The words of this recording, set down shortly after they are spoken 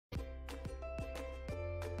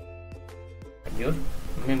your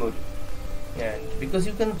memory. And because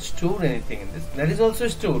you can store anything in this, that is also a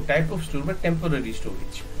store, type of store, but temporary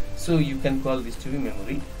storage. So you can call this to be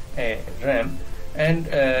memory, RAM. And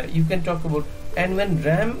you can talk about, and when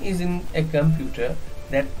RAM is in a computer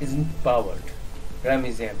that isn't powered, RAM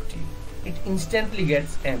is empty, it instantly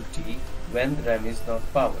gets empty when RAM is not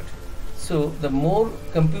powered. So the more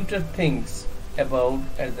computer thinks about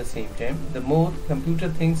at the same time, the more computer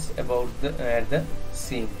thinks about at the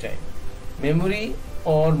same time. Memory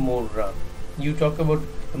or more RAM? You talk about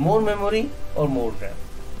more memory or more RAM.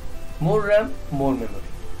 More RAM, more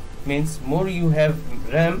memory. Means more you have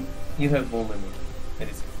RAM, you have more memory. That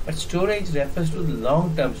is. But storage refers to the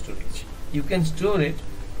long-term storage. You can store it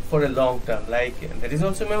for a long term, like that is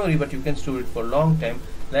also memory, but you can store it for a long time,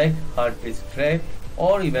 like hard disk drive,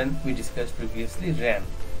 or even we discussed previously RAM,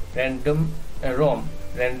 ROM,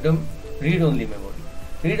 random read-only memory.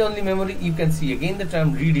 Read-only memory, you can see again the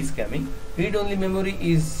term read is coming. Read-only memory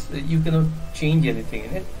is you cannot change anything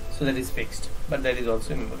in it, so that is fixed, but that is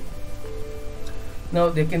also memory. Now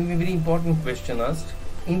there can be a very important question asked: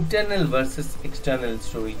 internal versus external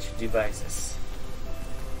storage devices.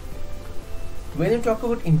 When you talk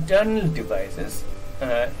about internal devices,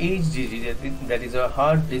 HDD, that is a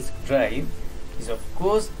hard disk drive, is of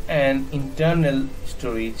course an internal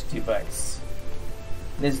storage device.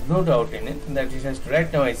 There is no doubt in it that it has,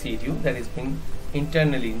 right now I see it, that is being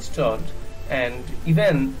internally installed, and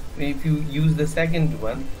even if you use the second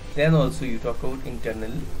one, then also you talk about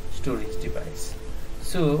internal storage device.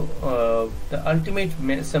 So the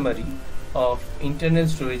ultimate summary of internal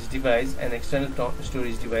storage device and external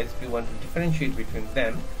storage device, if you want to differentiate between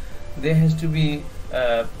them, there has to be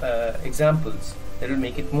examples that will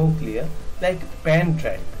make it more clear, like pen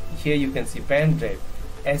drive. Here you can see pen drive,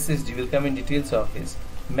 SSD, will come in details of this.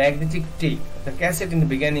 Magnetic tape, the cassette. In the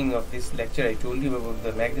beginning of this lecture I told you about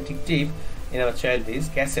the magnetic tape in our child days,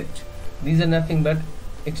 cassette. These are nothing but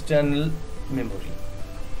external memory.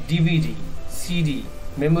 DVD, CD,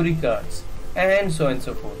 memory cards, and so on and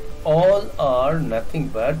so forth, all are nothing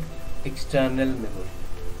but external memory.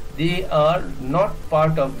 They are not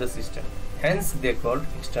part of the system, hence they are called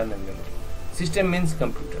external memory. System means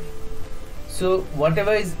computer. So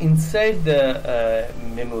whatever is inside the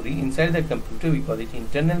memory, inside the computer, we call it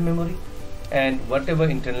internal memory, and whatever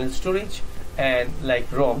internal storage, and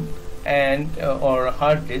like ROM and or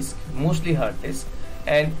hard disk, mostly hard disk,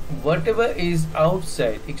 and whatever is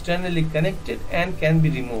outside, externally connected and can be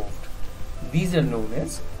removed, these are known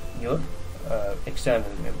as your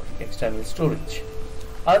external memory, external storage.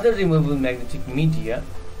 Other removable magnetic media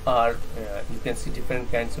are, you can see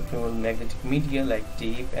different kinds of removable magnetic media like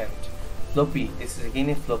tape and floppy. This is again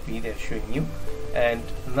a floppy they are showing you. And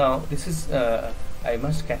now this is I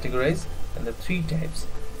must categorize the three types.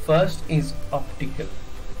 First is optical.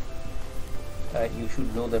 You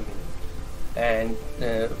should know the meaning. And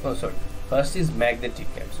first is magnetic.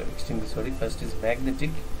 I'm sorry, extremely sorry. First is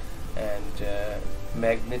magnetic, and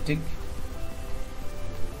magnetic,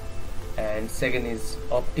 and second is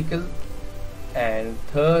optical, and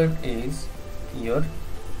third is your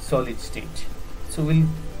solid state. So we'll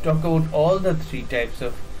talk about all the three types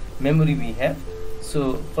of memory we have.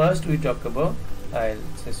 So first we talk about, I'll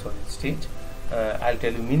say solid state. I'll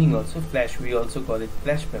tell you meaning also. Flash, we also call it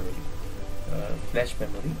flash memory. Flash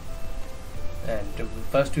memory. And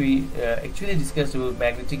first we actually discussed about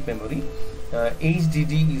magnetic memory.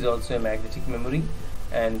 HDD is also a magnetic memory,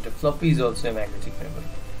 and floppy is also a magnetic memory.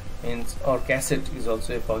 Means, or cassette is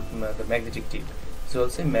also the magnetic tape. It's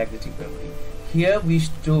also a magnetic memory. Here we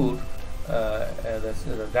store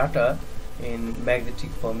the data in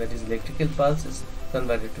magnetic form, that is electrical pulses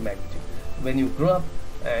converted to magnetic. When you grow up,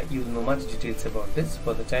 you will know much details about this.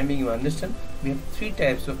 For the time being, you understand we have three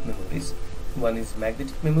types of memories. One is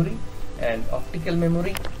magnetic memory, and optical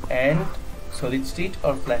memory, and solid state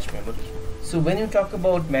or flash memory. So when you talk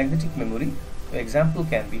about magnetic memory, the example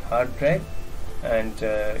can be hard drive and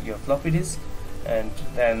your floppy disk, and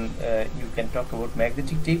then you can talk about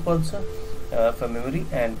magnetic tape also for memory.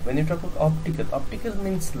 And when you talk about optical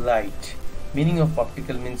means light. Meaning of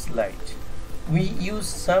optical means light. We use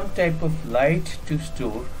some type of light to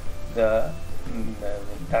store the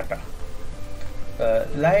data.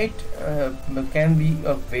 Light can be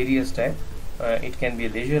of various type. It can be a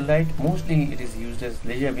laser light. Mostly it is used as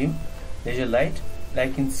laser beam, laser light,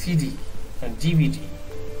 like in CD and DVD.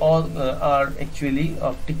 All are actually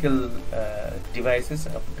optical devices,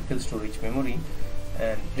 optical storage memory.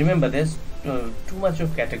 And remember, there's too much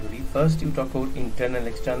of category. First you talk about internal,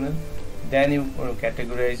 external, then you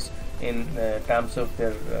categorize in terms of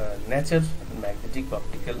their nature, magnetic,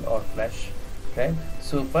 optical or flash, right?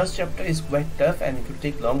 So first chapter is quite tough and it will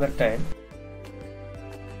take longer time.